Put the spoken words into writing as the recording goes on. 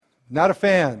Not a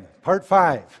fan, part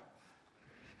 5.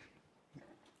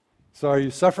 So are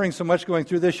you suffering so much going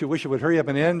through this you wish it would hurry up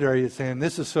and end, or are you saying,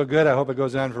 this is so good, I hope it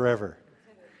goes on forever?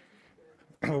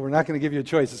 We're not going to give you a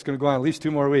choice. It's going to go on at least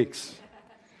 2 more weeks.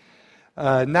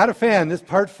 Not a fan. This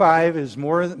part 5 is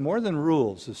more than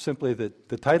rules, is simply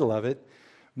the title of it,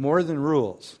 More Than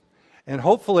Rules. And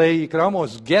hopefully you can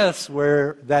almost guess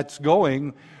where that's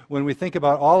going when we think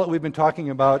about all that we've been talking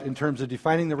about in terms of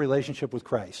defining the relationship with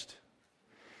Christ.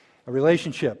 A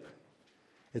relationship.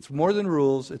 It's more than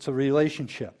rules, it's a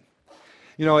relationship.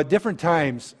 You know, at different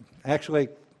times, actually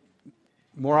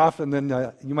more often than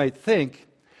you might think,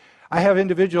 I have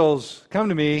individuals come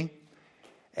to me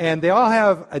and they all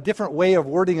have a different way of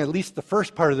wording at least the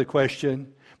first part of the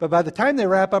question, but by the time they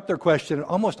wrap up their question, it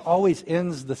almost always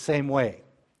ends the same way.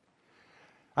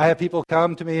 I have people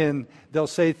come to me and they'll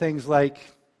say things like,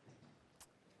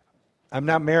 I'm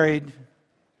not married,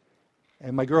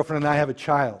 and my girlfriend and I have a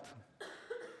child.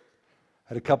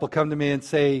 I had a couple come to me and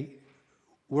say,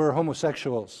 we're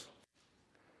homosexuals.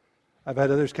 I've had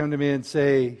others come to me and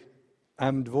say,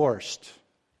 I'm divorced.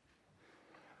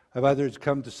 I've others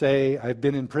come to say, I've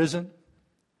been in prison.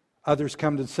 Others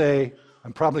come to say,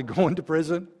 I'm probably going to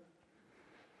prison.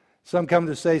 Some come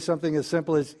to say something as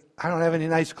simple as, I don't have any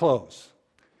nice clothes.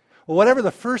 Well, whatever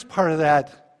the first part of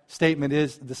that statement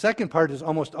is, the second part is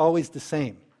almost always the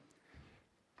same.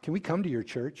 Can we come to your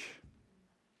church?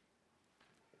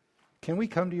 Can we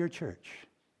come to your church?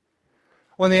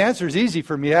 Well, the answer is easy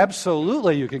for me.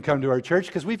 Absolutely, you can come to our church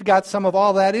because we've got some of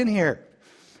all that in here,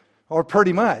 or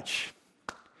pretty much.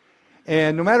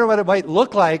 And no matter what it might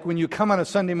look like when you come on a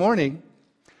Sunday morning,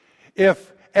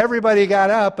 if everybody got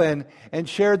up and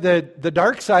shared the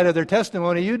dark side of their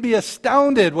testimony, you'd be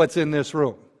astounded what's in this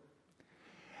room.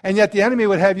 And yet the enemy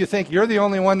would have you think you're the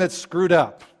only one that's screwed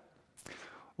up.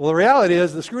 Well, the reality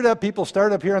is the screwed up people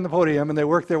start up here on the podium and they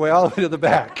work their way all the way to the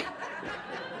back.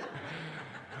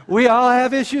 We all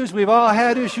have issues, we've all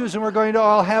had issues, and we're going to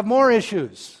all have more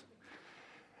issues.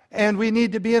 And we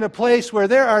need to be in a place where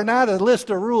there are not a list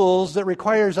of rules that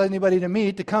requires anybody to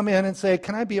meet to come in and say,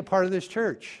 can I be a part of this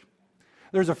church?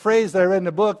 There's a phrase that I read in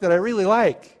a book that I really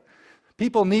like.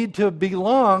 People need to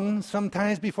belong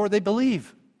sometimes before they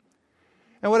believe.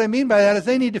 And what I mean by that is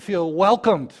they need to feel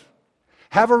welcomed,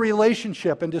 have a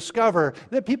relationship, and discover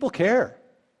that people care.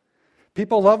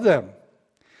 People love them.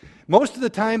 Most of the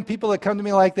time, people that come to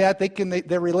me like that,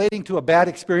 they're relating to a bad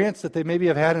experience that they maybe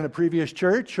have had in a previous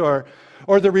church, or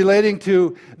they're relating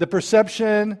to the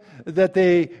perception that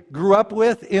they grew up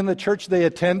with in the church they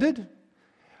attended,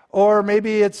 or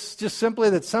maybe it's just simply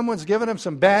that someone's given them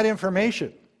some bad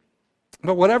information.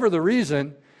 But whatever the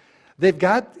reason, they've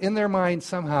got in their mind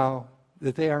somehow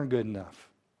that they aren't good enough.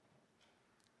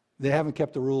 They haven't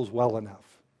kept the rules well enough.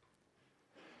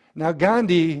 Now,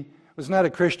 Gandhi was not a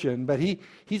Christian, but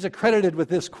he's accredited with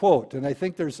this quote, and I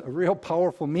think there's a real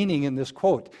powerful meaning in this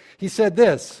quote. He said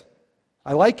this,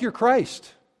 I like your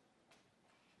Christ.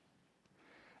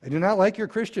 I do not like your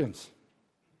Christians.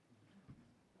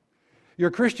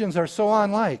 Your Christians are so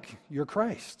unlike your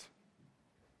Christ.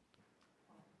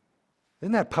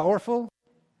 Isn't that powerful?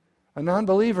 A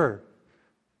non-believer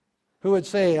who would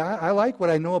say, I like what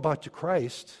I know about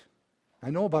Christ. I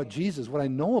know about Jesus. What I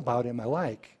know about him, I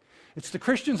like. It's the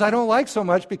Christians I don't like so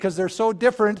much because they're so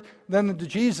different than the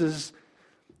Jesus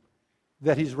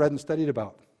that he's read and studied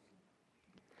about.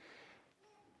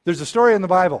 There's a story in the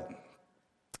Bible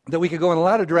that we could go in a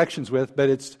lot of directions with, but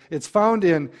it's found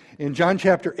in John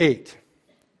chapter 8,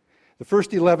 the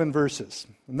first 11 verses.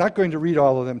 I'm not going to read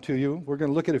all of them to you. We're going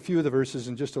to look at a few of the verses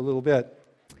in just a little bit.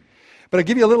 But I'll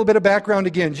give you a little bit of background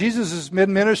again. Jesus has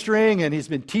been ministering, and he's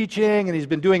been teaching, and he's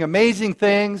been doing amazing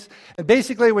things. And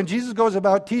basically, when Jesus goes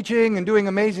about teaching and doing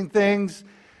amazing things,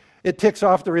 it ticks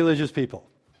off the religious people.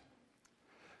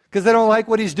 Because they don't like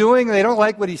what he's doing, they don't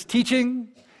like what he's teaching.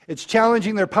 It's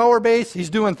challenging their power base. He's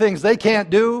doing things they can't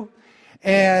do,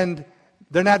 and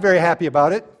they're not very happy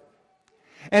about it.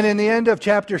 And in the end of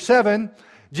chapter 7,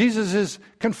 Jesus is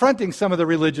confronting some of the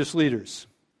religious leaders.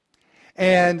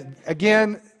 And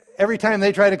again, every time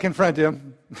they try to confront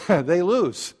him, they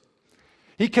lose.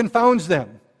 He confounds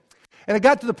them. And it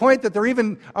got to the point that they're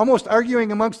even almost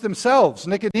arguing amongst themselves.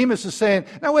 Nicodemus is saying,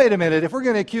 now wait a minute, if we're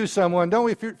going to accuse someone, don't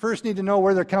we first need to know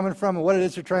where they're coming from and what it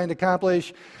is they're trying to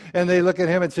accomplish? And they look at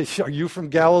him and say, are you from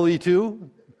Galilee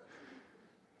too?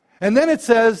 And then it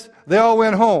says, they all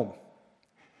went home.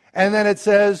 And then it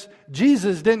says,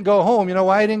 Jesus didn't go home. You know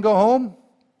why he didn't go home?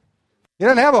 He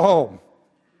doesn't have a home.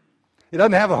 He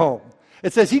doesn't have a home.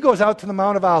 It says he goes out to the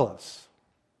Mount of Olives.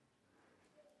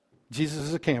 Jesus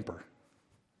is a camper.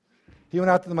 He went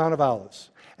out to the Mount of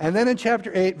Olives. And then in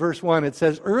chapter 8, verse 1, it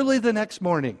says, early the next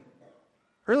morning,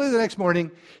 Early the next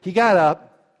morning, he got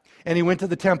up and he went to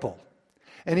the temple.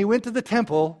 And he went to the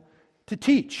temple to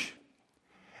teach.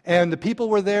 And the people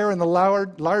were there, and the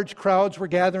large crowds were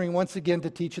gathering once again to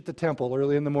teach at the temple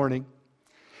early in the morning.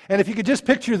 And if you could just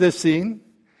picture this scene,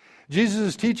 Jesus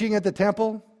is teaching at the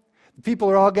temple. The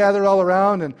people are all gathered all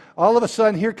around, and all of a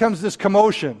sudden, here comes this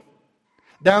commotion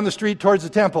down the street towards the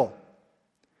temple.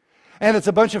 And it's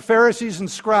a bunch of Pharisees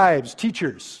and scribes,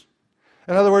 teachers.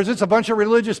 In other words, it's a bunch of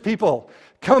religious people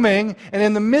coming, and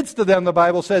in the midst of them, the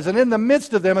Bible says, and in the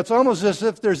midst of them, it's almost as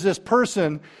if there's this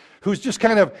person who's just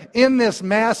kind of in this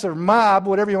mass or mob,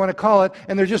 whatever you want to call it,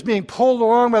 and they're just being pulled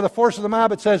along by the force of the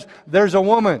mob. It says, there's a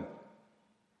woman.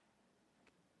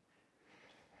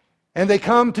 And they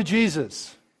come to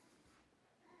Jesus.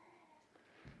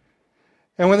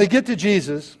 And when they get to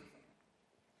Jesus,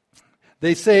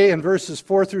 they say in verses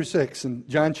 4 through 6 in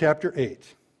John chapter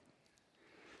 8,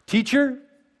 "Teacher,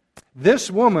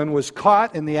 this woman was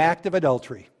caught in the act of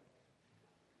adultery.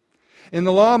 In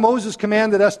the law, Moses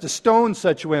commanded us to stone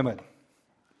such women.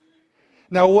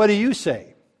 Now, what do you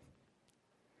say?"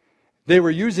 They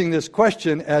were using this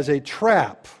question as a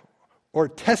trap or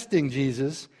testing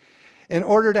Jesus in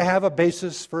order to have a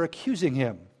basis for accusing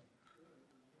him.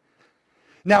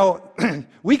 Now,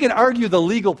 we can argue the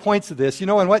legal points of this,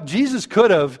 and what Jesus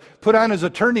could have put on his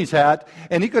attorney's hat,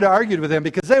 and he could have argued with them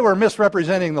because they were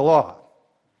misrepresenting the law.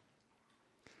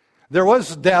 There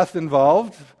was death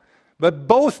involved, but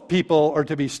both people are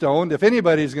to be stoned. If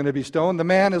anybody's going to be stoned, the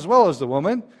man as well as the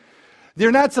woman. They're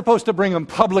not supposed to bring him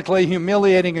publicly,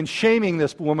 humiliating and shaming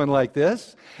this woman like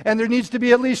this. And there needs to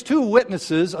be at least 2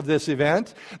 witnesses of this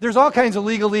event. There's all kinds of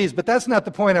legalese, but that's not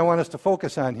the point I want us to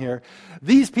focus on here.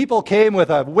 These people came with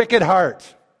a wicked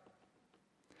heart.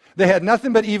 They had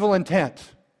nothing but evil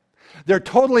intent. They're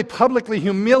totally publicly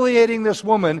humiliating this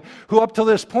woman who up to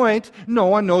this point, no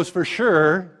one knows for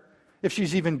sure if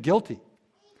she's even guilty.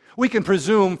 We can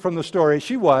presume from the story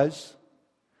she was,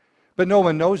 but no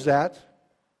one knows that.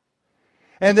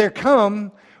 And they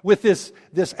come with this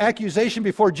accusation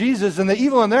before Jesus, and the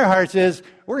evil in their hearts is,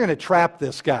 we're going to trap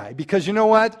this guy. Because you know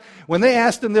what? When they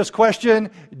asked him this question,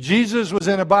 Jesus was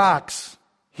in a box,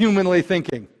 humanly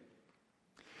thinking.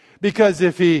 Because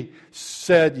if he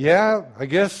said, yeah, I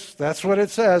guess that's what it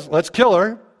says, let's kill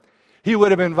her, he would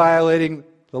have been violating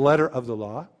the letter of the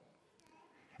law.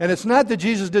 And it's not that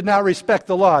Jesus did not respect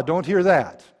the law. Don't hear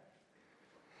that.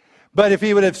 But if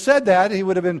he would have said that, he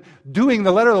would have been doing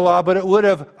the letter of the law, but it would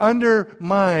have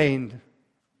undermined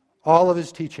all of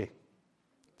his teaching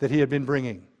that he had been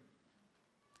bringing.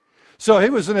 So he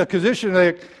was in a position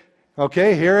like,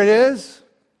 okay, here it is.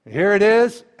 Here it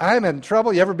is. I'm in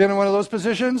trouble. You ever been in one of those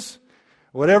positions?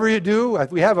 Whatever you do,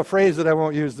 we have a phrase that I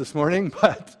won't use this morning,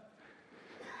 but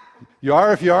you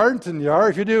are if you aren't, and you are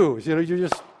if you do. You're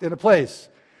just in a place.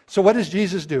 So what does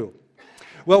Jesus do?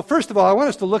 Well, first of all, I want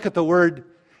us to look at the word.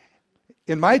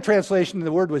 In my translation,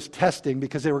 the word was testing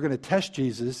because they were going to test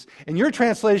Jesus. In your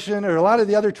translation, or a lot of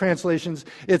the other translations,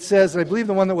 it says, and I believe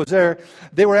the one that was there,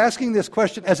 they were asking this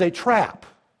question as a trap.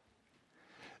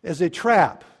 As a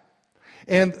trap.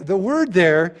 And the word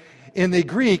there in the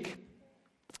Greek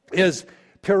is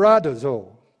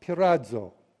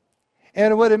piradzo.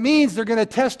 And what it means, they're going to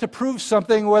test to prove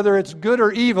something, whether it's good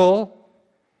or evil.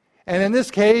 And in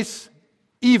this case,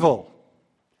 evil.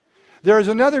 There is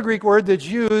another Greek word that's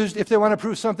used if they want to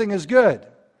prove something is good.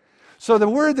 So the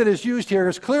word that is used here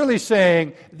is clearly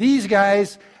saying these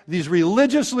guys, these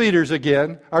religious leaders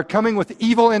again, are coming with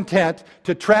evil intent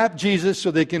to trap Jesus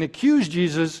so they can accuse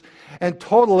Jesus and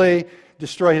totally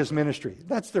destroy his ministry.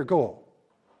 That's their goal.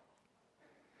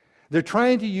 They're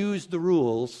trying to use the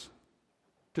rules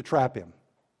to trap him.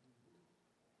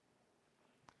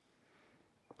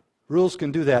 Rules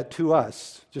can do that to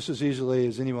us just as easily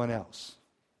as anyone else.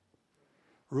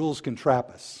 Rules can trap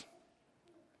us.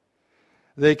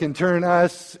 They can turn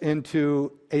us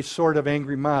into a sort of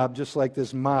angry mob, just like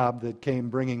this mob that came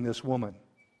bringing this woman.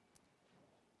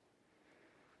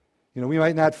 We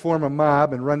might not form a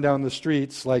mob and run down the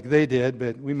streets like they did,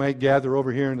 but we might gather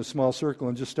over here in a small circle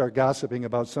and just start gossiping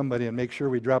about somebody and make sure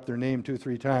we drop their name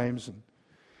 2-3 times.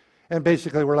 And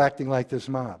basically we're acting like this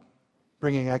mob,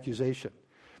 bringing accusation.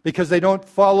 Because they don't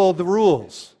follow the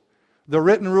rules. The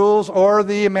written rules or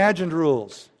the imagined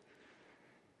rules.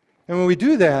 And when we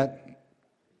do that,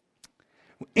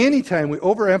 anytime we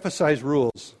overemphasize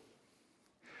rules,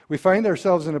 we find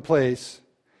ourselves in a place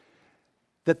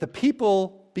that the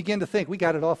people begin to think we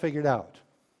got it all figured out.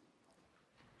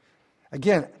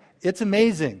 Again, it's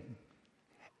amazing.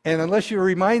 And unless you're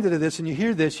reminded of this and you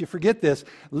hear this, you forget this.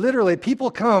 Literally, people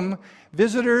come,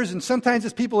 visitors, and sometimes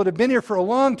it's people that have been here for a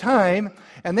long time,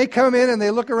 and they come in and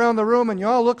they look around the room and you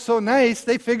all look so nice,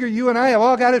 they figure you and I have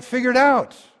all got it figured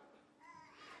out.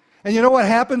 And you know what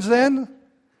happens then?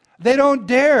 They don't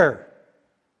dare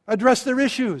address their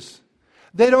issues.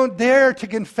 They don't dare to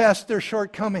confess their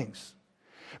shortcomings.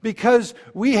 Because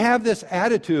we have this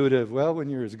attitude of, well, when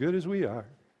you're as good as we are,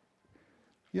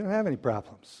 you don't have any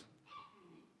problems.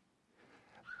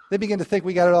 They begin to think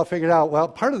we got it all figured out. Well,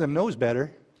 part of them knows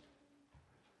better.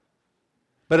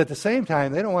 But at the same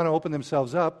time, they don't want to open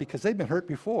themselves up because they've been hurt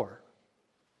before.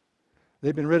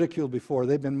 They've been ridiculed before.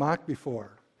 They've been mocked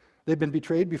before. They've been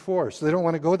betrayed before, so they don't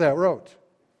want to go that route.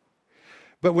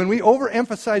 But when we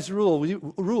overemphasize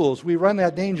rules, we run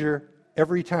that danger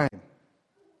every time.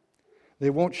 They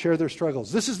won't share their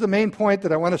struggles. This is the main point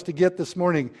that I want us to get this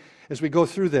morning as we go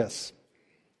through this.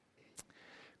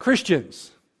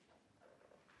 Christians,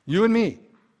 you and me,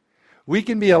 we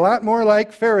can be a lot more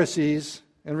like Pharisees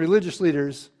and religious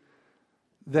leaders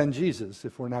than Jesus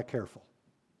if we're not careful.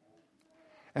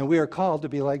 And we are called to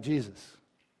be like Jesus.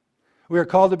 We are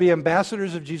called to be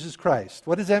ambassadors of Jesus Christ.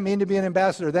 What does that mean to be an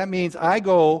ambassador? That means I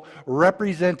go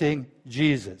representing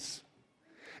Jesus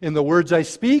in the words I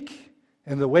speak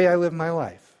and the way I live my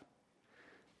life.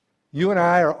 You and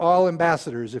I are all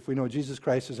ambassadors if we know Jesus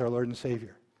Christ is our Lord and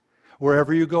Savior.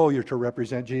 Wherever you go, you're to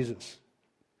represent Jesus.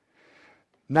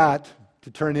 Not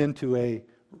to turn into a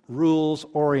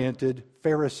rules-oriented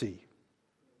Pharisee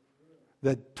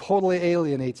that totally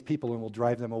alienates people and will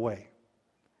drive them away.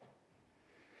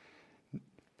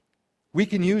 We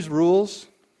can use rules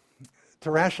to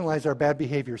rationalize our bad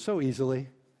behavior so easily.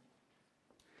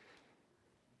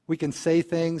 We can say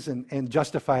things and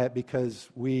justify it because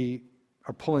we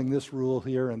are pulling this rule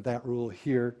here and that rule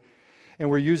here, and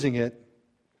we're using it.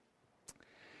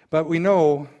 But we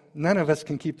know none of us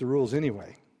can keep the rules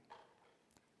anyway.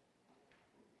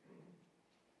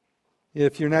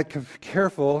 If you're not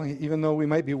careful, even though we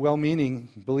might be well-meaning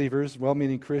believers,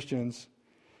 well-meaning Christians,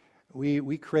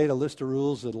 we create a list of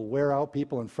rules that will wear out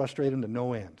people and frustrate them to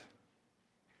no end.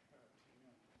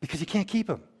 Because you can't keep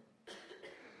them.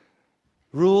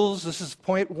 Rules, this is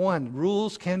point one,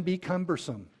 rules can be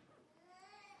cumbersome.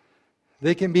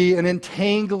 They can be an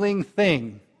entangling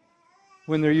thing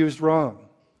when they're used wrong.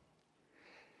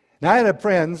 Now, I had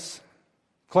friends,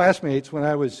 classmates when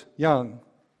I was young,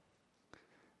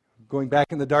 going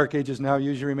back in the dark ages now,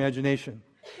 use your imagination.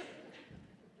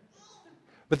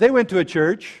 But they went to a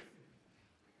church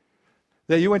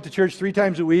that you went to church 3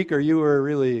 times a week or you were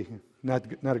really not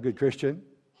a good Christian.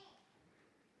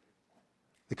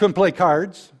 They couldn't play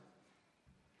cards.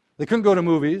 They couldn't go to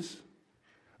movies.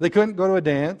 They couldn't go to a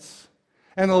dance.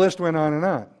 And the list went on and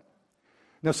on.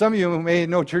 Now, some of you may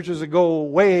know churches that go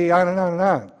way on and on and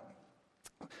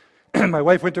on. My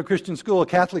wife went to a Christian school, a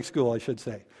Catholic school, I should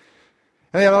say.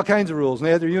 And they had all kinds of rules, and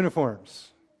they had their uniforms.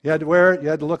 You had to wear it, you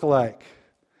had to look alike.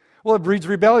 Well, it breeds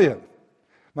rebellion.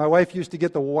 My wife used to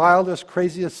get the wildest,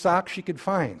 craziest socks she could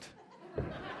find.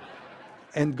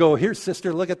 And go, here,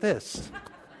 sister, look at this.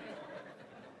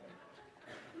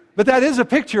 But that is a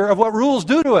picture of what rules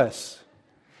do to us.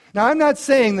 Now, I'm not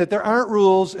saying that there aren't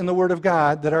rules in the Word of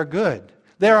God that are good.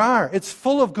 There are. It's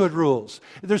full of good rules.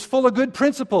 There's full of good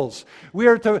principles. We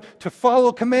are to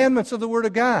follow commandments of the Word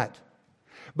of God.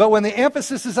 But when the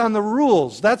emphasis is on the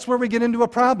rules, that's where we get into a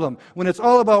problem. When it's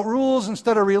all about rules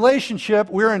instead of relationship,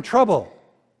 we're in trouble.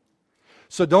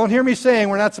 So don't hear me saying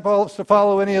we're not supposed to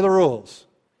follow any of the rules.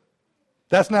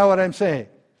 That's not what I'm saying.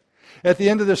 At the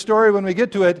end of the story, when we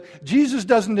get to it, Jesus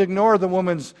doesn't ignore the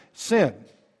woman's sin.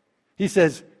 He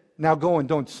says, now go and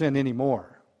don't sin anymore.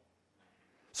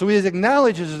 So he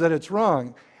acknowledges that it's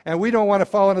wrong, and we don't want to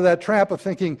fall into that trap of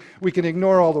thinking we can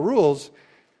ignore all the rules.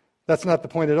 That's not the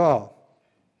point at all.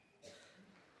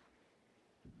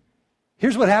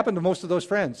 Here's what happened to most of those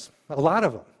friends, a lot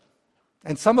of them,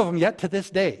 and some of them yet to this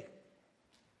day.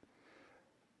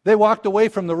 They walked away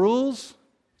from the rules,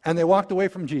 and they walked away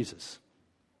from Jesus.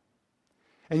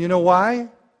 And you know why?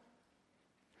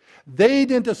 They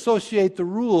didn't associate the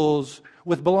rules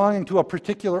with belonging to a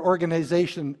particular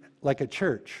organization like a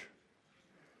church.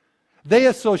 They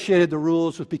associated the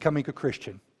rules with becoming a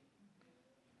Christian.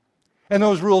 And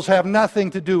those rules have nothing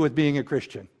to do with being a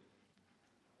Christian.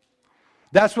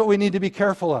 That's what we need to be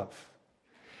careful of.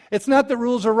 It's not that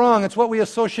rules are wrong, it's what we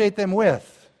associate them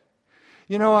with.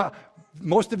 You know,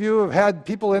 most of you have had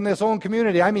people in this own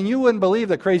community. I mean, you wouldn't believe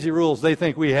the crazy rules they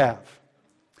think we have.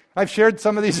 I've shared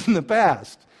some of these in the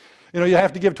past. You know, you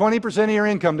have to give 20% of your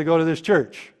income to go to this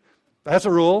church. That's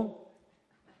a rule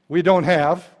we don't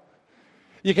have.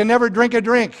 You can never drink a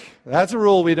drink. That's a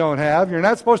rule we don't have. You're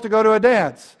not supposed to go to a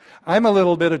dance. I'm a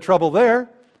little bit of trouble there.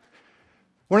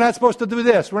 We're not supposed to do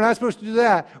this. We're not supposed to do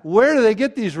that. Where do they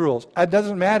get these rules? It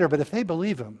doesn't matter, but if they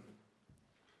believe them,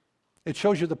 it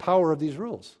shows you the power of these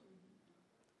rules.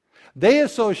 They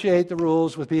associate the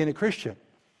rules with being a Christian.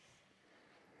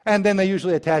 And then they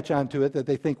usually attach onto it that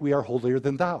they think we are holier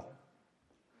than thou,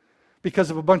 because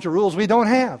of a bunch of rules we don't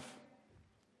have.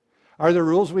 Are there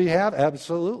rules we have?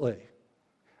 Absolutely.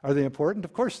 Are they important?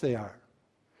 Of course they are.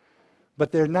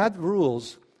 But they're not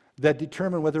rules that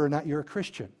determine whether or not you're a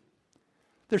Christian.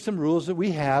 There's some rules that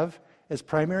we have as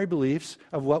primary beliefs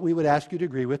of what we would ask you to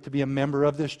agree with to be a member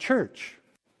of this church.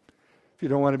 If you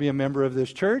don't want to be a member of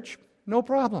this church, no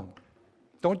problem.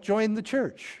 Don't join the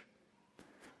church.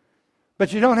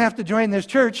 But you don't have to join this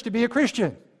church to be a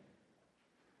Christian.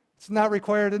 It's not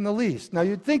required in the least. Now,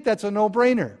 you'd think that's a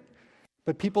no-brainer,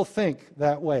 but people think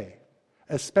that way,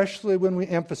 especially when we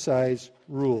emphasize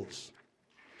rules.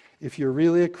 If you're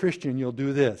really a Christian, you'll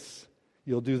do this,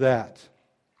 you'll do that.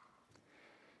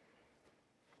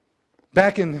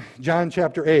 Back in John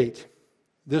chapter 8,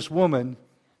 this woman,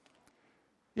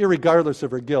 irregardless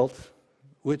of her guilt,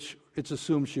 which it's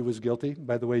assumed she was guilty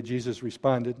by the way Jesus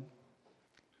responded,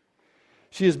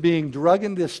 she is being drugged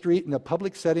into the street in a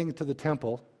public setting to the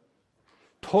temple,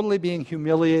 totally being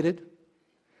humiliated,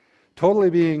 totally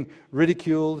being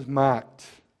ridiculed, mocked,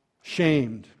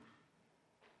 shamed.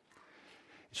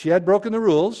 She had broken the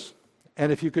rules,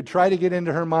 and if you could try to get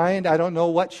into her mind, I don't know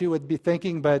what she would be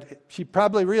thinking, but she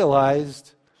probably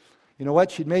realized, you know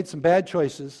what, she'd made some bad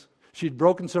choices, she'd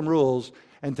broken some rules,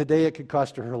 and today it could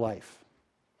cost her life.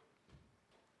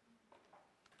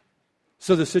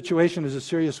 So the situation is a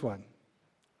serious one.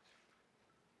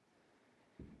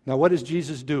 Now, what does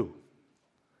Jesus do?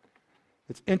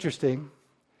 It's interesting,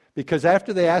 because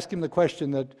after they ask him the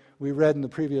question that we read in the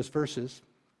previous verses,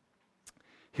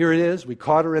 here it is, we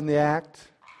caught her in the act.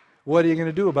 What are you going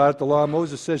to do about it? The law of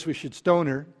Moses says we should stone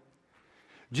her.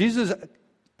 Jesus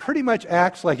pretty much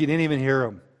acts like he didn't even hear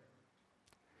him.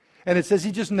 And it says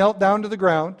he just knelt down to the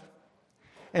ground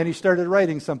and he started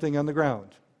writing something on the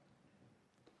ground.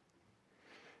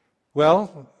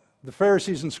 Well, the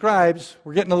Pharisees and scribes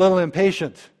were getting a little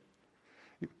impatient.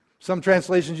 Some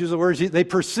translations use the words, they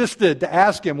persisted to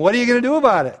ask him, what are you going to do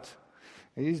about it?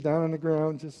 And he's down on the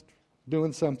ground just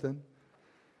doing something.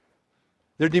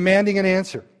 They're demanding an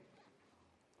answer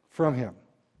from him.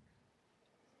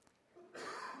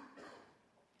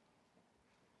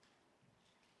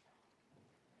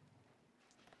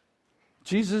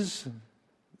 Jesus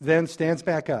then stands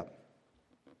back up.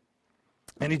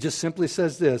 And he just simply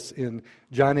says this in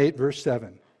John 8, verse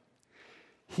 7.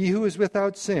 He who is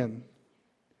without sin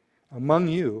among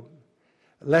you,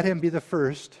 let him be the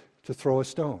first to throw a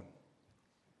stone.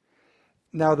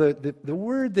 Now, the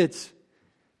word that's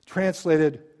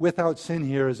translated without sin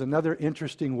here is another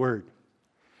interesting word.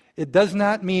 It does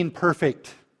not mean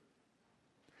perfect.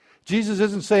 Jesus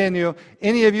isn't saying to you,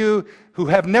 any of you who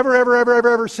have never,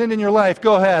 ever sinned in your life,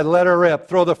 go ahead, let her rip,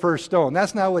 throw the first stone.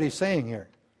 That's not what he's saying here.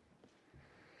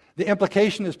 The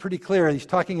implication is pretty clear. He's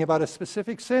talking about a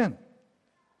specific sin.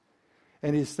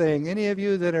 And he's saying, any of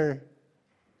you that are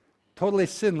totally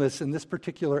sinless in this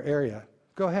particular area,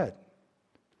 go ahead,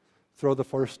 throw the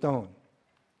first stone.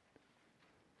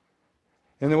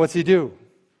 And then what's he do?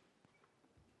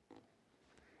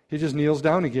 He just kneels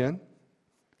down again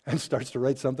and starts to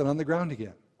write something on the ground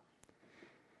again.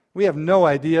 We have no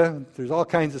idea. There's all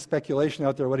kinds of speculation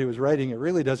out there what he was writing. It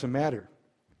really doesn't matter,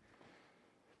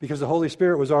 because the Holy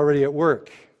Spirit was already at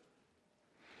work.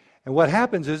 And what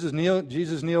happens is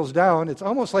Jesus kneels down. It's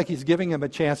almost like he's giving him a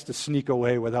chance to sneak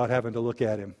away without having to look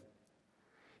at him.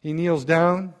 He kneels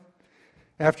down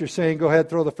after saying, go ahead,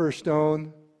 throw the first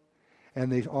stone.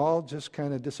 And they all just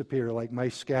kind of disappear like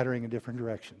mice scattering in different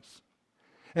directions.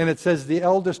 And it says the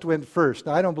eldest went first.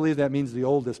 Now, I don't believe that means the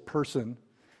oldest person.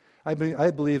 I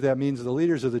believe that means the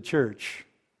leaders of the church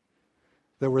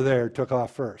that were there took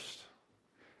off first.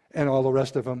 And all the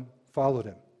rest of them followed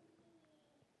him.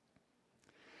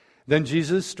 Then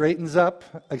Jesus straightens up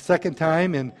a second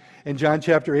time in John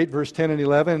chapter 8, verse 10 and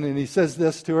 11, and he says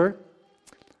this to her,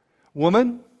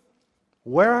 woman,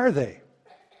 where are they?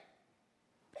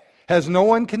 Has no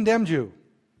one condemned you?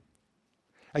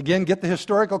 Again, get the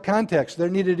historical context. There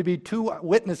needed to be two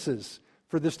witnesses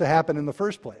for this to happen in the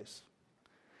first place.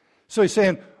 So he's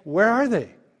saying, where are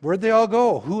they? Where'd they all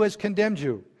go? Who has condemned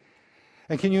you?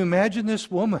 And can you imagine this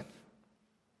woman?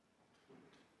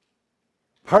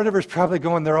 Part of her is probably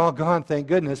going, they're all gone, thank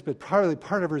goodness, but part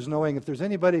of her is knowing if there's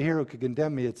anybody here who could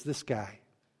condemn me, it's this guy.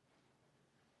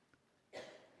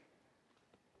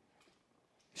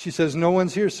 She says, no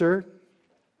one's here, sir.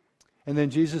 And then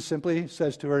Jesus simply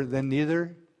says to her, then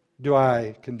neither do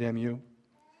I condemn you.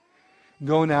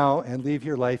 Go now and leave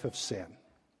your life of sin.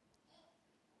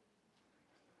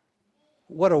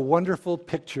 What a wonderful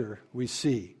picture we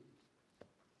see,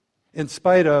 in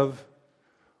spite of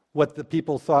what the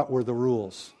people thought were the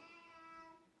rules.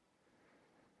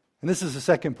 And this is the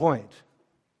second point.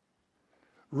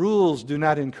 Rules do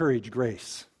not encourage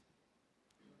grace.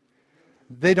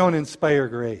 They don't inspire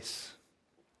grace.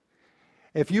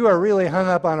 If you are really hung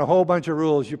up on a whole bunch of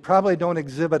rules, you probably don't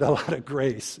exhibit a lot of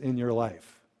grace in your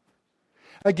life.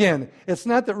 Again, it's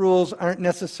not that rules aren't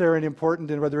necessary and important,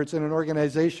 and whether it's in an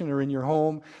organization or in your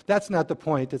home. That's not the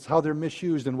point. It's how they're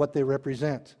misused and what they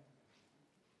represent.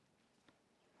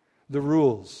 The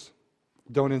rules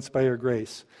don't inspire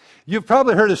grace. You've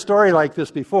probably heard a story like this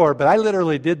before, but I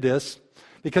literally did this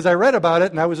because I read about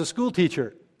it and I was a school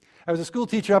teacher. I was a school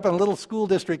teacher up in a little school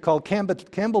district called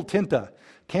Campbell-Tinta,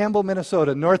 Campbell,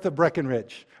 Minnesota, north of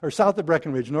Breckenridge, or south of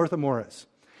Breckenridge, north of Morris.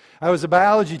 I was a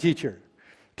biology teacher,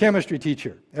 chemistry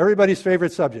teacher, everybody's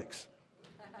favorite subjects.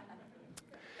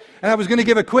 And I was going to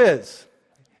give a quiz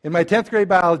in my 10th grade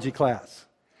biology class.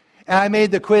 And I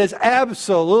made the quiz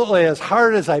absolutely as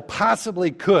hard as I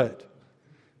possibly could.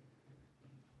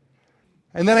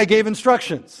 And then I gave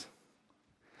instructions.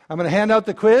 I'm going to hand out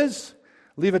the quiz,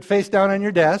 leave it face down on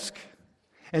your desk,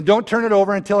 and don't turn it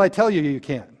over until I tell you you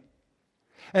can.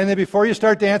 And then before you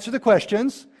start to answer the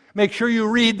questions, make sure you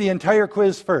read the entire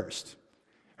quiz first.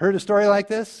 Heard a story like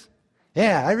this?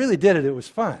 Yeah, I really did it. It was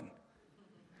fun.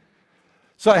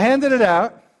 So I handed it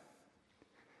out.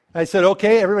 I said,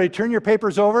 okay, everybody turn your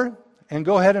papers over and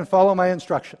go ahead and follow my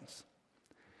instructions.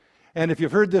 And if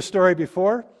you've heard this story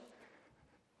before, it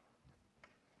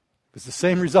was the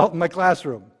same result in my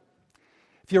classroom.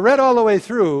 If you read all the way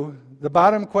through, the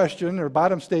bottom question or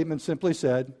bottom statement simply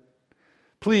said,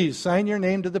 please sign your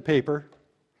name to the paper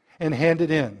and hand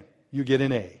it in. You get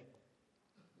an A.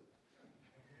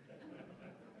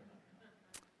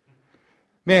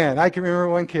 Man, I can remember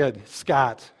one kid,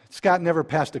 Scott. Scott never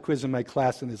passed a quiz in my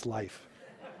class in his life.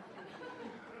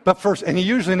 And he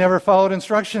usually never followed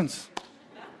instructions.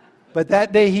 But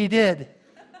that day he did.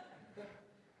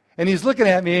 And he's looking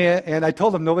at me, and I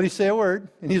told him, nobody say a word.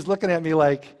 And he's looking at me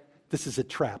like, this is a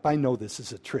trap. I know this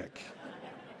is a trick.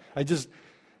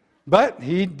 But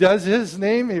he does his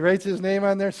name. He writes his name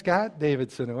on there, Scott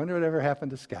Davidson. I wonder whatever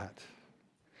happened to Scott.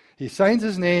 He signs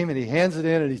his name, and he hands it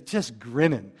in, and he's just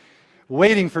grinning,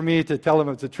 waiting for me to tell him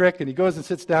it's a trick. And he goes and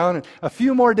sits down, and a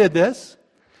few more did this.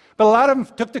 But a lot of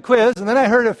them took the quiz, and then I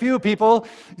heard a few people,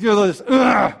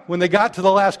 when they got to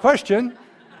the last question,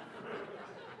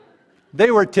 they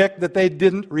were ticked that they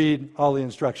didn't read all the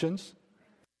instructions.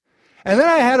 And then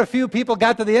I had a few people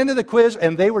got to the end of the quiz,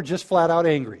 and they were just flat out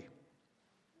angry.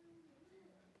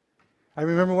 I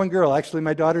remember one girl, actually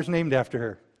my daughter's named after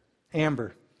her,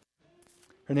 Amber.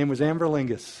 Her name was Amber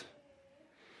Lingus.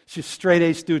 She's a straight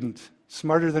A student,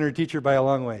 smarter than her teacher by a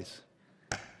long ways.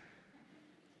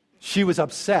 She was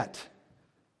upset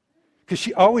because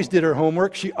she always did her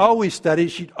homework, she always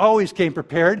studied, she always came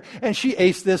prepared, and she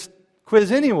aced this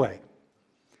quiz anyway.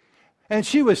 And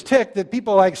she was ticked that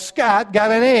people like Scott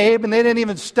got an A, and they didn't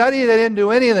even study, they didn't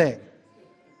do anything.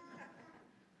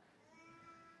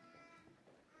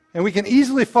 And we can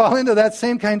easily fall into that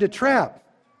same kind of trap.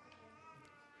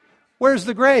 Where's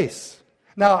the grace?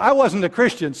 Now, I wasn't a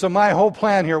Christian, so my whole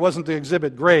plan here wasn't to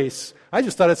exhibit grace. I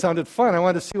just thought it sounded fun. I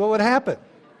wanted to see what would happen.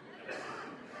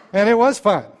 And it was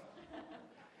fun.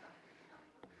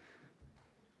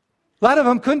 A lot of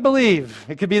them couldn't believe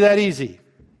it could be that easy.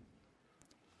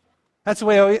 That's the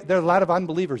way there are a lot of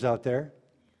unbelievers out there.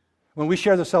 When we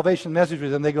share the salvation message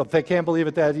with them, they go, they can't believe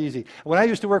it that easy. When I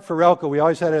used to work for Relco, we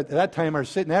always had, at that time, our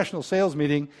national sales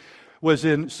meeting was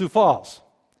in Sioux Falls.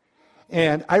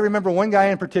 And I remember one guy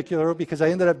in particular, because I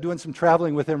ended up doing some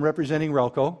traveling with him representing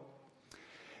Relco.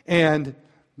 And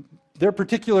their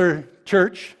particular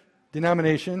church,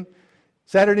 denomination,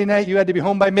 Saturday night you had to be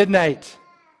home by midnight.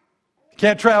 You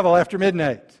can't travel after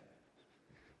midnight.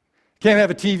 Can't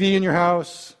have a TV in your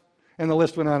house. And the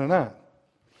list went on and on.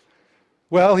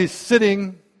 Well, he's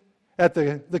sitting at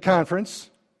the conference.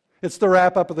 It's the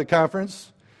wrap-up of the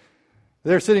conference.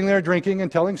 They're sitting there drinking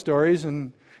and telling stories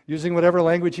and using whatever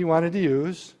language he wanted to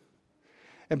use.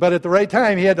 But at the right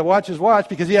time, he had to watch his watch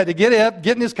because he had to get up,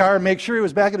 get in his car, and make sure he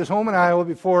was back at his home in Iowa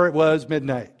before it was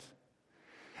midnight.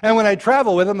 And when I'd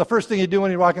travel with him, the first thing he'd do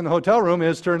when he'd walk in the hotel room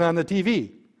is turn on the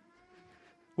TV,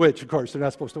 which, of course, they're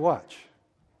not supposed to watch.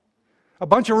 A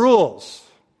bunch of rules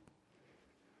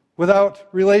without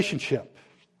relationship.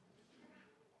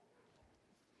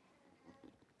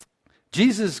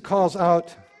 Jesus calls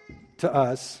out to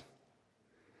us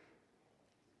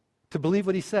to believe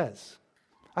what he says.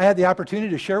 I had the opportunity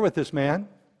to share with this man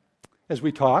as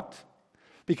we talked,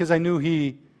 because I knew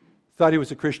he thought he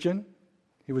was a Christian.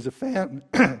 He was a fan,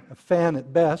 a fan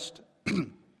at best.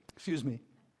 Excuse me.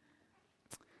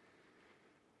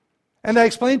 And I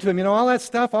explained to him, all that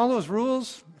stuff, all those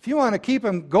rules, if you want to keep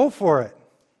them, go for it.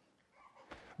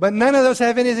 But none of those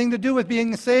have anything to do with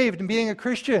being saved and being a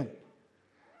Christian.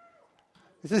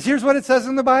 He says, here's what it says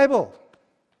in the Bible.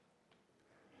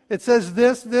 It says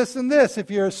this, this, and this. If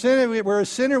you're a sinner, we're a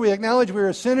sinner, we acknowledge we're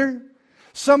a sinner.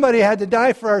 Somebody had to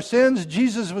die for our sins.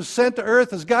 Jesus was sent to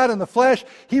earth as God in the flesh.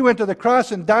 He went to the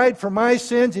cross and died for my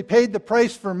sins. He paid the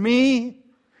price for me.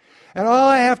 And all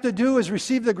I have to do is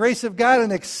receive the grace of God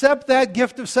and accept that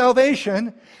gift of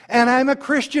salvation, and I'm a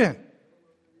Christian.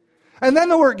 And then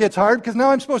the work gets hard because now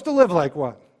I'm supposed to live like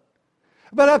one.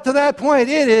 But up to that point,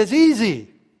 it is easy.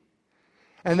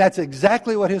 And that's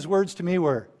exactly what his words to me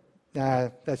were. Nah,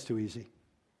 that's too easy.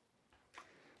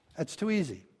 That's too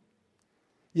easy.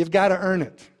 You've got to earn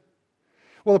it.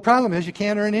 Well, the problem is you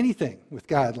can't earn anything with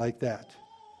God like that.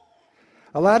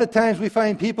 A lot of times we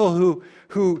find people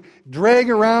who drag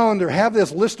around or have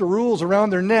this list of rules around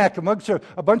their neck, a bunch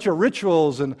of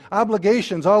rituals and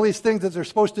obligations, all these things that they're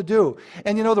supposed to do.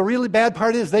 And the really bad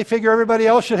part is they figure everybody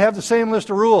else should have the same list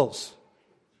of rules.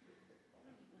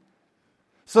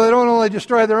 So they don't only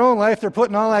destroy their own life, they're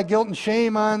putting all that guilt and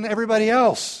shame on everybody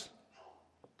else.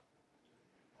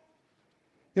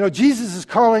 Jesus is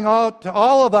calling out to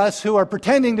all of us who are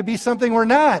pretending to be something we're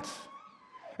not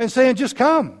and saying, just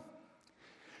come.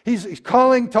 He's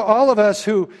calling to all of us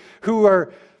who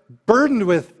are burdened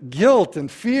with guilt and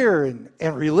fear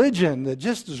and religion that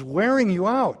just is wearing you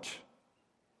out.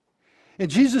 And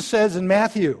Jesus says in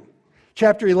Matthew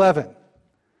chapter 11,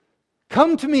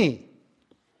 come to me,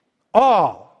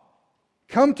 all.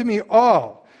 Come to me,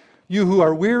 all, you who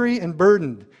are weary and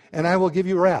burdened, and I will give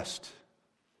you rest.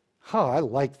 Oh, I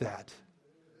like that.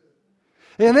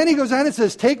 And then he goes on and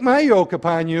says, take my yoke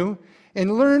upon you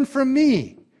and learn from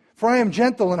me. For I am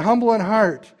gentle and humble in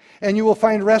heart, and you will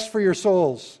find rest for your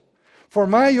souls. For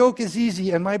my yoke is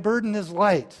easy and my burden is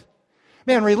light.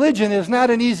 Man, religion is not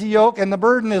an easy yoke and the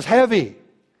burden is heavy.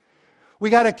 We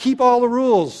got to keep all the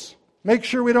rules. Make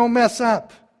sure we don't mess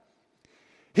up.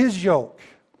 His yoke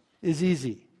is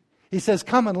easy. He says,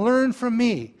 come and learn from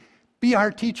me. Be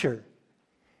our teacher.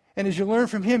 And as you learn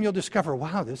from him, you'll discover,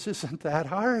 wow, this isn't that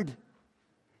hard.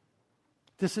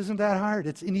 This isn't that hard.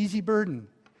 It's an easy burden.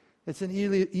 It's an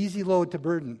easy load to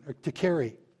burden or to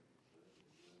carry.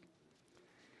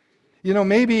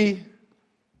 Maybe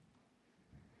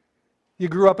you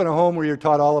grew up in a home where you're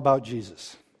taught all about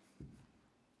Jesus.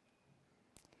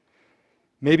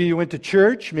 Maybe you went to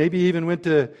church. Maybe you even went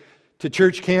to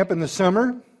church camp in the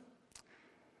summer.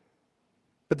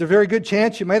 But there's a very good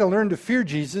chance you might have learned to fear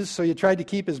Jesus, so you tried to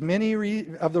keep as many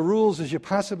of the rules as you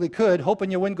possibly could, hoping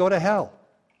you wouldn't go to hell.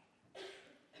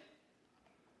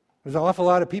 There's an awful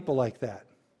lot of people like that.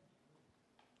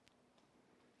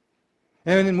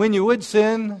 And when you would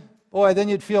sin, then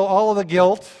you'd feel all of the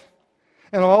guilt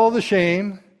and all of the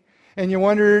shame, and you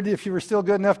wondered if you were still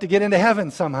good enough to get into heaven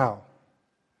somehow.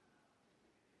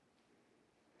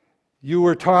 You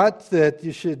were taught that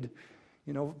you should,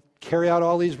 carry out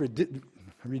all these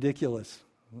ridiculous,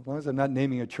 as long as I'm not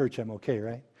naming a church, I'm okay,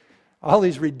 right? All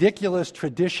these ridiculous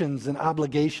traditions and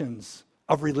obligations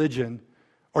of religion,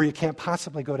 or you can't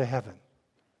possibly go to heaven.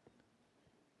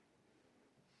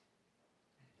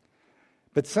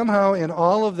 But somehow in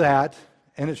all of that,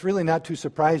 and it's really not too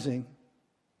surprising,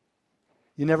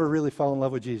 you never really fall in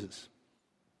love with Jesus.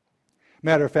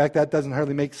 Matter of fact, that doesn't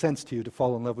hardly make sense to you to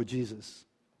fall in love with Jesus.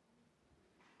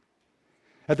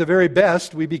 At the very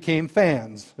best, we became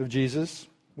fans of Jesus.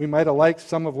 We might have liked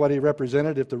some of what he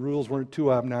represented if the rules weren't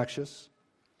too obnoxious.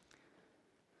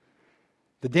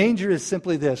 The danger is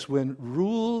simply this: when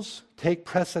rules take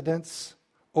precedence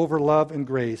over love and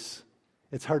grace,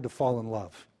 it's hard to fall in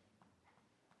love.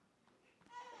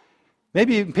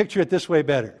 Maybe you can picture it this way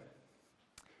better.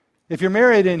 If you're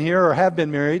married in here or have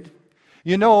been married,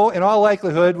 in all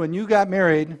likelihood, when you got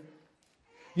married,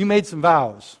 you made some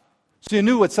vows. So you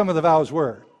knew what some of the vows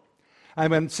were.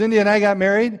 When Cindy and I got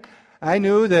married, I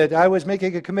knew that I was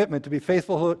making a commitment to be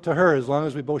faithful to her as long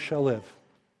as we both shall live.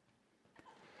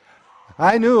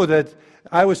 I knew that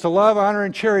I was to love, honor,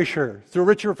 and cherish her through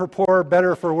richer for poor,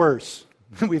 better for worse.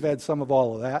 We've had some of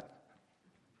all of that.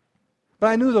 But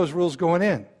I knew those rules going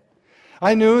in.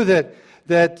 I knew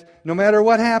that no matter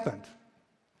what happened,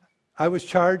 I was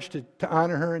charged to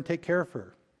honor her and take care of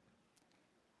her.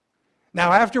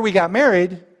 Now, after we got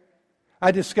married,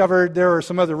 I discovered there were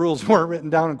some other rules that weren't written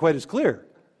down and quite as clear.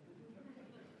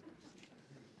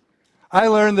 I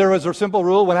learned there was a simple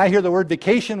rule. When I hear the word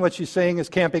vacation, what she's saying is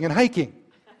camping and hiking.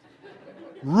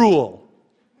 Rule.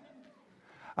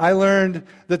 I learned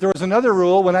that there was another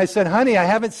rule when I said, honey, I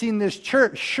haven't seen this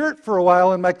shirt for a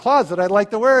while in my closet. I'd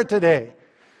like to wear it today.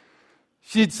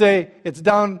 She'd say, it's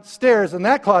downstairs in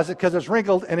that closet because it's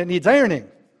wrinkled and it needs ironing.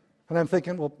 And I'm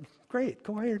thinking, well, great,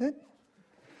 go iron it.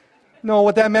 No,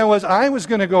 what that meant was I was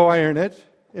going to go iron it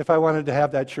if I wanted to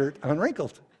have that shirt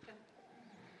unwrinkled.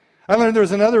 I learned there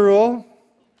was another rule,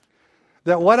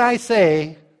 that what I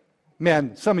say,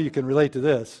 man, some of you can relate to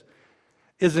this,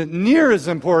 isn't near as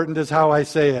important as how I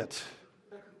say it.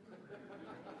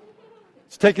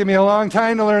 It's taken me a long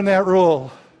time to learn that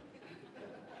rule.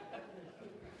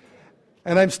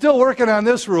 And I'm still working on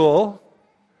this rule,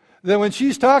 that when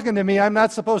she's talking to me, I'm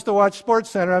not supposed to watch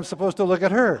SportsCenter, I'm supposed to look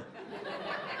at her.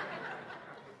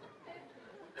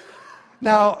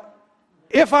 Now,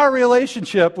 if our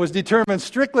relationship was determined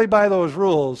strictly by those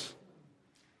rules,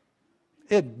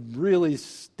 it'd really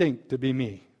stink to be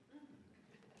me.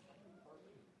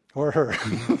 Or her.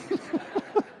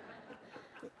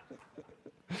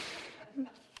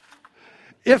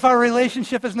 If our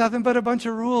relationship is nothing but a bunch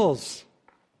of rules,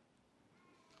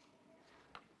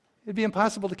 it'd be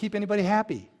impossible to keep anybody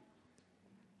happy.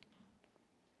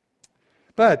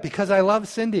 But because I love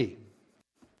Cindy,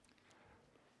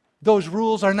 those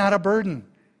rules are not a burden.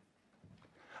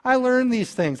 I learn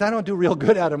these things. I don't do real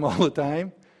good at them all the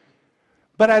time.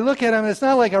 But I look at them, and it's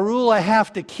not like a rule I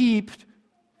have to keep,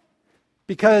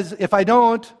 because if I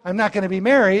don't, I'm not going to be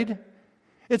married.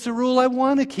 It's a rule I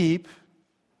want to keep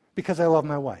because I love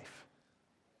my wife.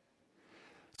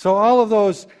 So all of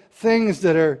those things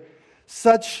that are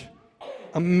such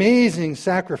amazing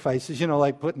sacrifices,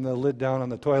 like putting the lid down on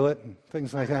the toilet and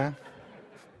things like that,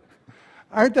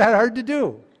 aren't that hard to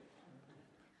do.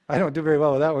 I don't do very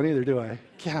well with that one either, do I?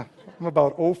 Yeah, I'm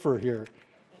about over here.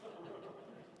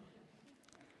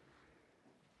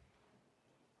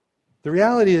 The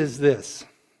reality is this.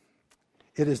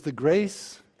 It is the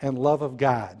grace and love of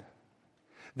God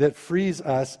that frees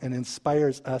us and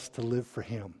inspires us to live for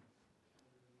Him.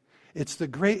 It's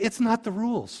not the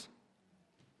rules.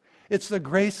 It's the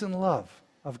grace and love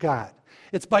of God.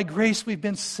 It's by grace we've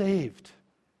been saved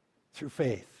through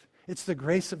faith. It's the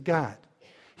grace of God.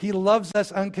 He loves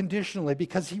us unconditionally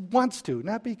because He wants to,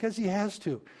 not because He has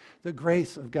to. The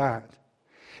grace of God.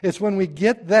 It's when we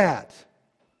get that,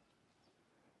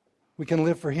 we can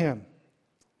live for Him.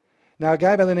 Now, a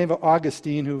guy by the name of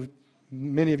Augustine, who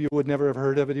many of you would never have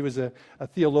heard of it, he was a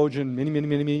theologian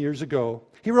many years ago.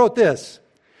 He wrote this: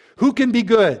 who can be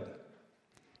good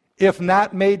if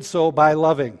not made so by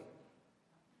loving?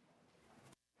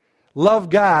 Love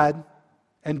God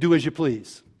and do as you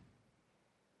please.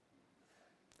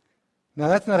 Now,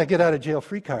 that's not a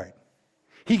get-out-of-jail-free card.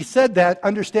 He said that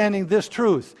understanding this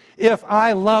truth. If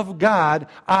I love God,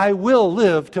 I will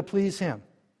live to please Him.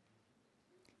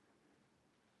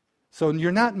 So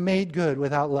you're not made good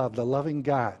without love, the loving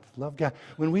God. Love God.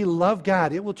 When we love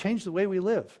God, it will change the way we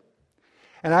live.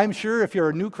 And I'm sure if you're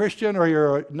a new Christian or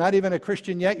you're not even a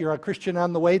Christian yet, you're a Christian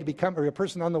on the way to become, or a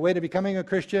person on the way to becoming a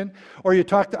Christian, or you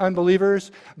talk to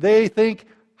unbelievers, they think,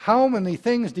 how many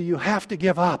things do you have to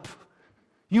give up?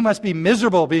 You must be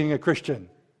miserable being a Christian.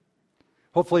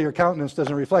 Hopefully your countenance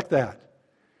doesn't reflect that.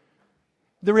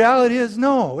 The reality is,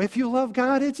 no. If you love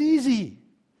God, it's easy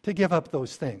to give up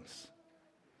those things.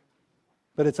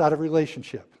 But it's out of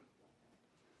relationship,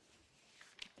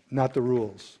 not the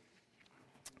rules.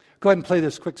 Go ahead and play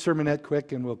this quick sermonette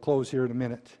quick, and we'll close here in a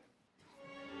minute.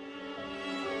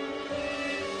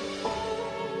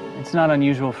 It's not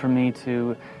unusual for me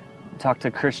to talk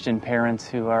to Christian parents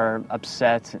who are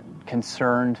upset,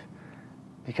 concerned,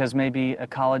 because maybe a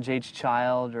college-age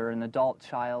child or an adult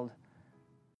child,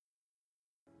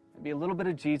 maybe a little bit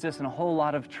of Jesus and a whole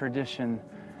lot of tradition,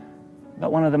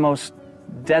 but one of the most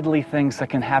deadly things that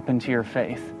can happen to your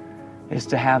faith is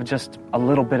to have just a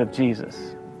little bit of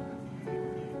Jesus.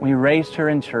 We raised her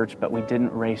in church, but we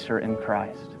didn't raise her in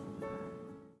Christ.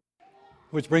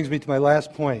 Which brings me to my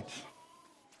last point.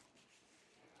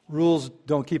 Rules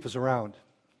don't keep us around.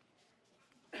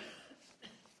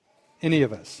 Any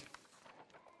of us.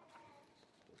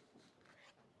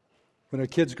 When our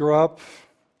kids grow up,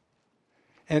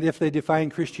 and if they define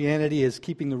Christianity as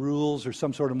keeping the rules or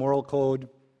some sort of moral code,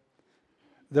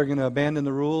 they're going to abandon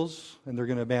the rules and they're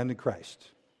going to abandon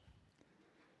Christ.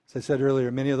 As I said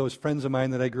earlier, many of those friends of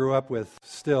mine that I grew up with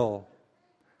still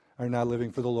are not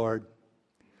living for the Lord.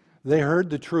 They heard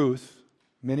the truth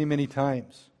many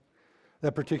times.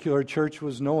 That particular church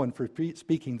was known for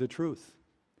speaking the truth.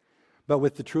 But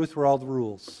with the truth were all the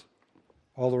rules,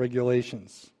 all the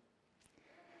regulations.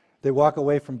 They walk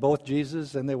away from both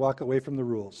Jesus and they walk away from the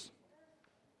rules.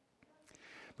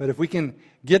 But if we can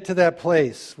get to that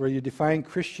place where you define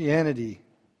Christianity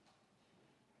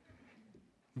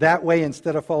that way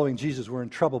instead of following Jesus, we're in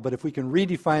trouble. But if we can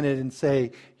redefine it and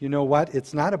say, you know what,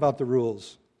 it's not about the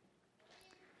rules.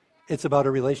 It's about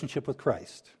a relationship with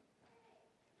Christ.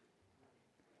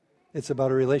 It's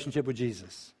about a relationship with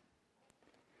Jesus.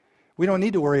 We don't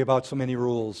need to worry about so many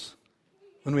rules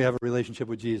when we have a relationship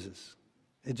with Jesus.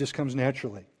 It just comes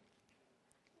naturally.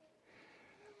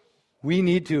 We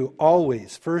need to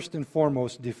always, first and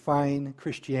foremost, define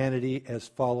Christianity as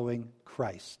following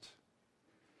Christ,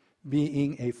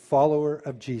 being a follower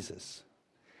of Jesus.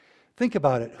 Think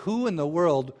about it. Who in the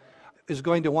world is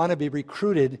going to want to be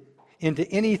recruited into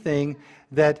anything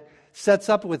that starts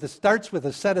with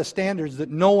a set of standards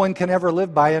that no one can ever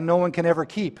live by and no one can ever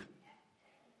keep?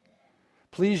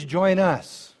 Please join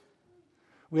us.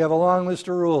 We have a long list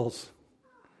of rules.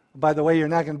 By the way, you're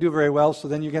not going to do very well, so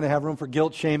then you're going to have room for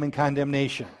guilt, shame, and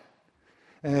condemnation.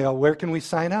 And they go, where can we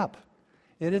sign up?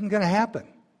 It isn't going to happen.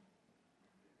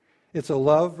 It's a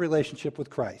love relationship with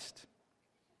Christ.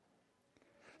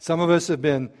 Some of us have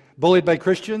been bullied by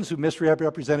Christians who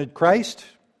misrepresented Christ.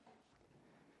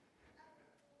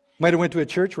 Might have went to a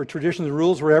church where traditions and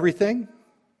rules were everything.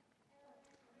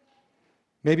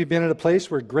 Maybe been in a place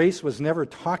where grace was never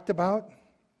talked about,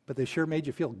 but they sure made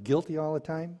you feel guilty all the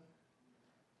time.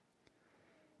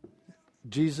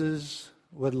 Jesus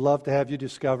would love to have you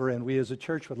discover, and we as a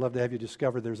church would love to have you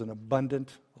discover, there's an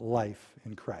abundant life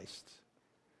in Christ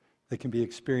that can be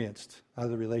experienced out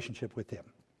of the relationship with Him.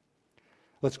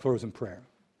 Let's close in prayer.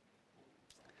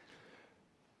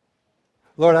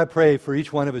 Lord, I pray for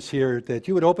each one of us here that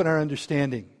you would open our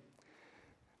understanding.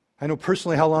 I know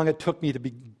personally how long it took me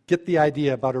to get the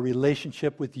idea about a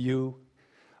relationship with you,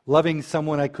 loving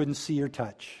someone I couldn't see or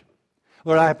touch.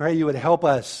 Lord, I pray you would help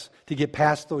us to get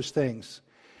past those things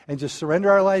and just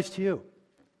surrender our lives to you.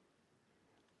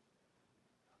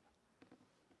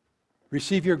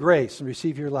 Receive your grace and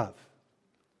receive your love,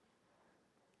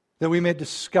 that we may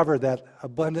discover that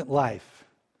abundant life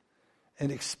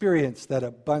and experience that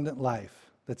abundant life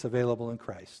that's available in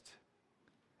Christ.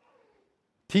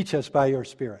 Teach us by your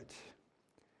Spirit.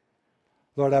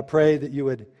 Lord, I pray that you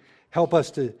would help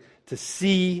us to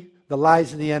see the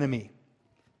lies of the enemy,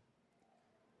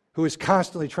 who is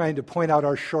constantly trying to point out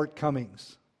our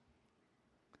shortcomings,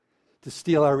 to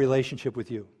steal our relationship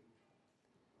with you.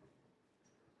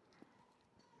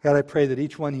 God, I pray that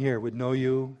each one here would know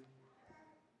you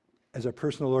as our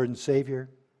personal Lord and Savior,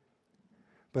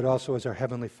 but also as our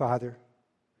Heavenly Father,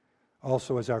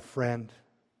 also as our friend,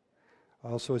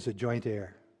 also as a joint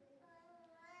heir.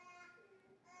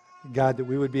 God, that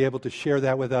we would be able to share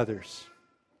that with others,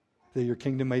 that your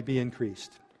kingdom might be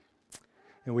increased.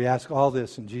 And we ask all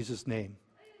this in Jesus' name.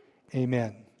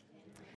 Amen.